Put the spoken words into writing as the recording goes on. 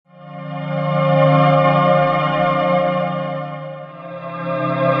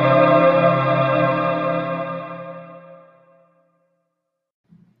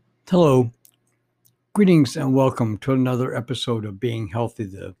Hello, greetings, and welcome to another episode of Being Healthy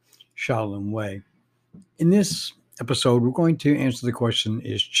the Shaolin Way. In this episode, we're going to answer the question: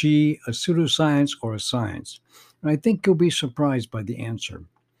 is Qi a pseudoscience or a science? And I think you'll be surprised by the answer.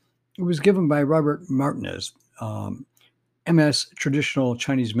 It was given by Robert Martinez, MS Traditional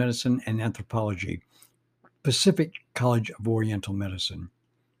Chinese Medicine and Anthropology, Pacific College of Oriental Medicine.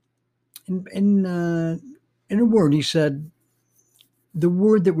 In a word, he said, the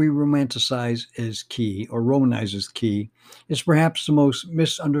word that we romanticize as qi or romanize as qi is perhaps the most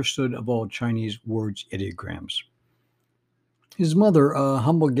misunderstood of all Chinese words ideograms. His mother, a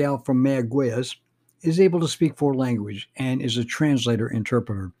humble gal from Mayaguez, is able to speak four languages and is a translator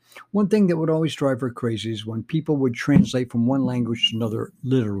interpreter. One thing that would always drive her crazy is when people would translate from one language to another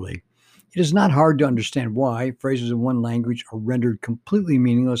literally. It is not hard to understand why phrases in one language are rendered completely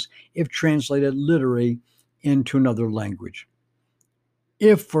meaningless if translated literally into another language.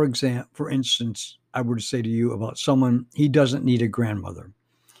 If, for instance, I were to say to you about someone, he doesn't need a grandmother,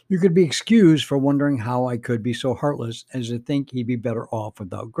 you could be excused for wondering how I could be so heartless as to think he'd be better off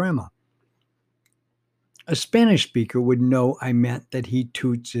without grandma. A Spanish speaker would know I meant that he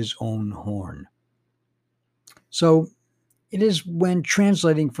toots his own horn. So it is when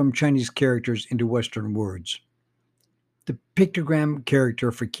translating from Chinese characters into Western words. The pictogram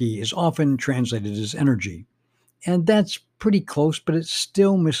character for qi is often translated as energy, and that's pretty close, but it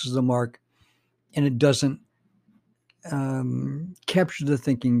still misses the mark and it doesn't capture the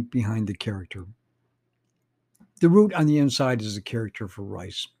thinking behind the character. The root on the inside is a character for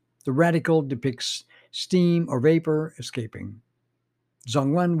rice. The radical depicts steam or vapor escaping.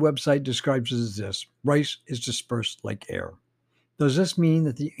 Zhongwen website describes it as this: rice is dispersed like air. Does this mean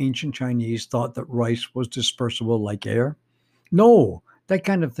that the ancient Chinese thought that rice was dispersible like air? No, that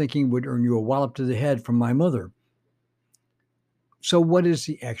kind of thinking would earn you a wallop to the head from my mother. So what is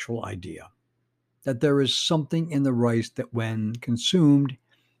the actual idea? That there is something in the rice that, when consumed,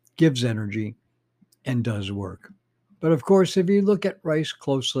 gives energy and does work. But of course, if you look at rice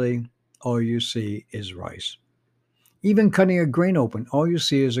closely, all you see is rice. Even cutting a grain open, all you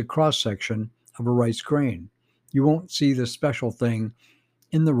see is a cross section of a rice grain. You won't see the special thing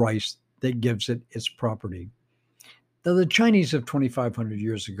in the rice that gives it its property. Now, the Chinese of 2,500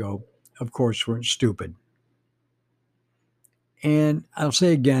 years ago, of course, weren't stupid. And I'll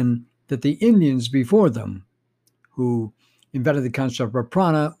say again that the Indians before them, who invented the concept of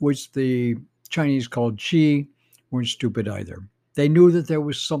prana, which the Chinese called qi, weren't stupid either. They knew that there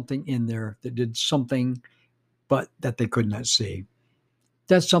was something in there that did something, but that they could not see.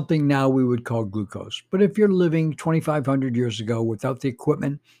 That's something now we would call glucose. But if you're living 2,500 years ago without the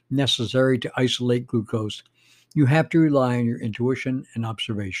equipment necessary to isolate glucose, you have to rely on your intuition and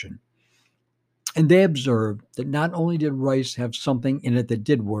observation. And they observed that not only did rice have something in it that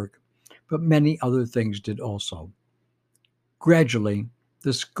did work, but many other things did also. Gradually,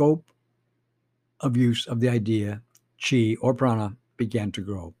 the scope of use of the idea, qi or prana, began to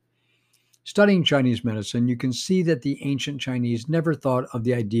grow. Studying Chinese medicine, you can see that the ancient Chinese never thought of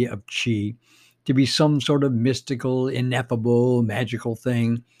the idea of qi to be some sort of mystical, ineffable, magical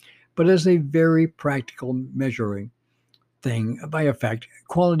thing, but as a very practical measuring thing by effect,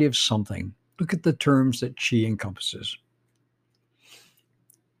 quality of something. Look at the terms that qi encompasses.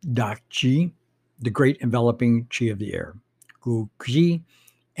 Dak qi, the great enveloping qi of the air. Gu qi,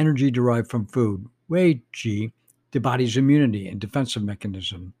 energy derived from food. Wei qi, the body's immunity and defensive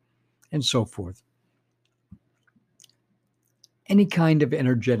mechanism, and so forth. Any kind of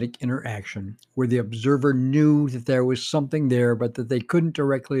energetic interaction where the observer knew that there was something there but that they couldn't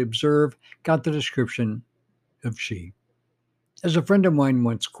directly observe got the description of qi. As a friend of mine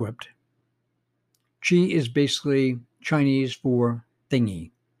once quipped, qi is basically Chinese for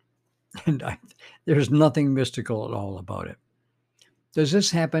thingy, and there's nothing mystical at all about it. Does this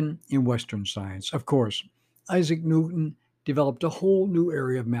happen in Western science? Of course. Isaac Newton developed a whole new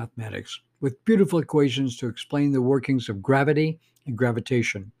area of mathematics with beautiful equations to explain the workings of gravity and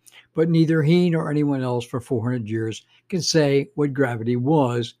gravitation. But neither he nor anyone else for 400 years could say what gravity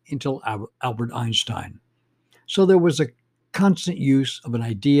was until Albert Einstein. So there was a constant use of an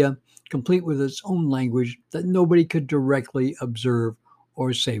idea, complete with its own language, that nobody could directly observe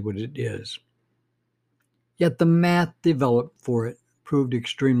or say what it is. Yet the math developed for it proved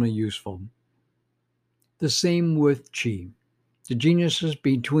extremely useful. The same with qi. The geniuses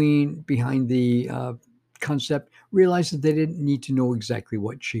behind the concept realized that they didn't need to know exactly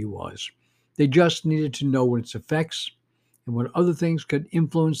what qi was. They just needed to know its effects and what other things could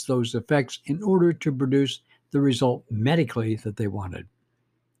influence those effects in order to produce the result medically that they wanted.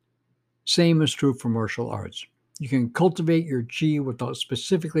 Same is true for martial arts. You can cultivate your chi without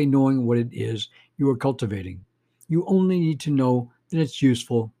specifically knowing what it is you are cultivating. You only need to know that it's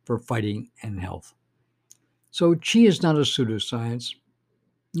useful for fighting and health. So, chi is not a pseudoscience,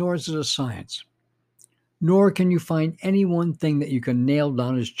 nor is it a science. Nor can you find any one thing that you can nail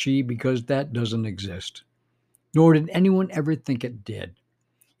down as chi because that doesn't exist. Nor did anyone ever think it did.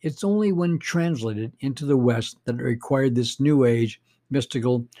 It's only when translated into the West that it required this New Age,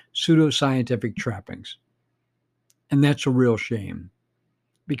 mystical, pseudoscientific trappings. And that's a real shame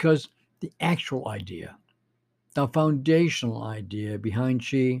because the actual idea, the foundational idea behind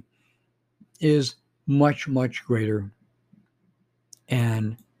Qi is much, much greater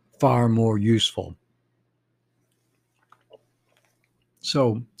and far more useful.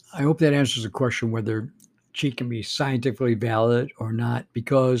 So I hope that answers the question whether Qi can be scientifically valid or not,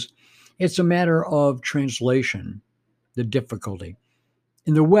 because it's a matter of translation, the difficulty.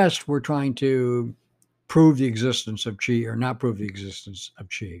 In the West, we're trying to prove the existence of Qi or not prove the existence of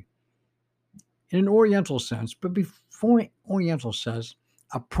Qi in an Oriental sense, but before Oriental says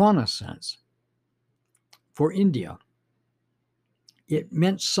a prana sense. For India, it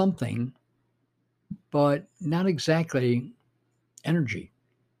meant something, but not exactly energy.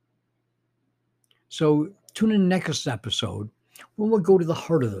 So tune in next episode when we'll go to the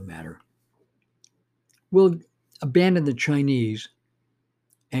heart of the matter. We'll abandon the Chinese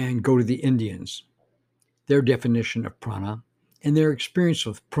and go to the Indians, their definition of prana and their experience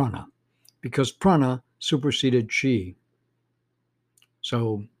with prana, because prana superseded chi.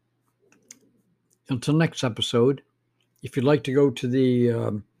 So until next episode, if you'd like to go to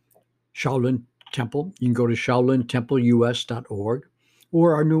the Shaolin Temple, you can go to shaolintempleus.org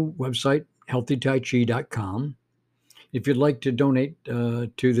or our new website, healthytaichi.com. If you'd like to donate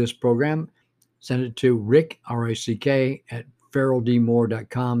to this program, send it to Rick, R-I-C-K, at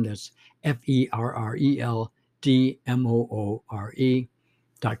ferreldmoore.com. That's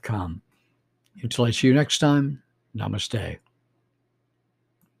FERRELDMOORE.com. Until I see you next time, namaste.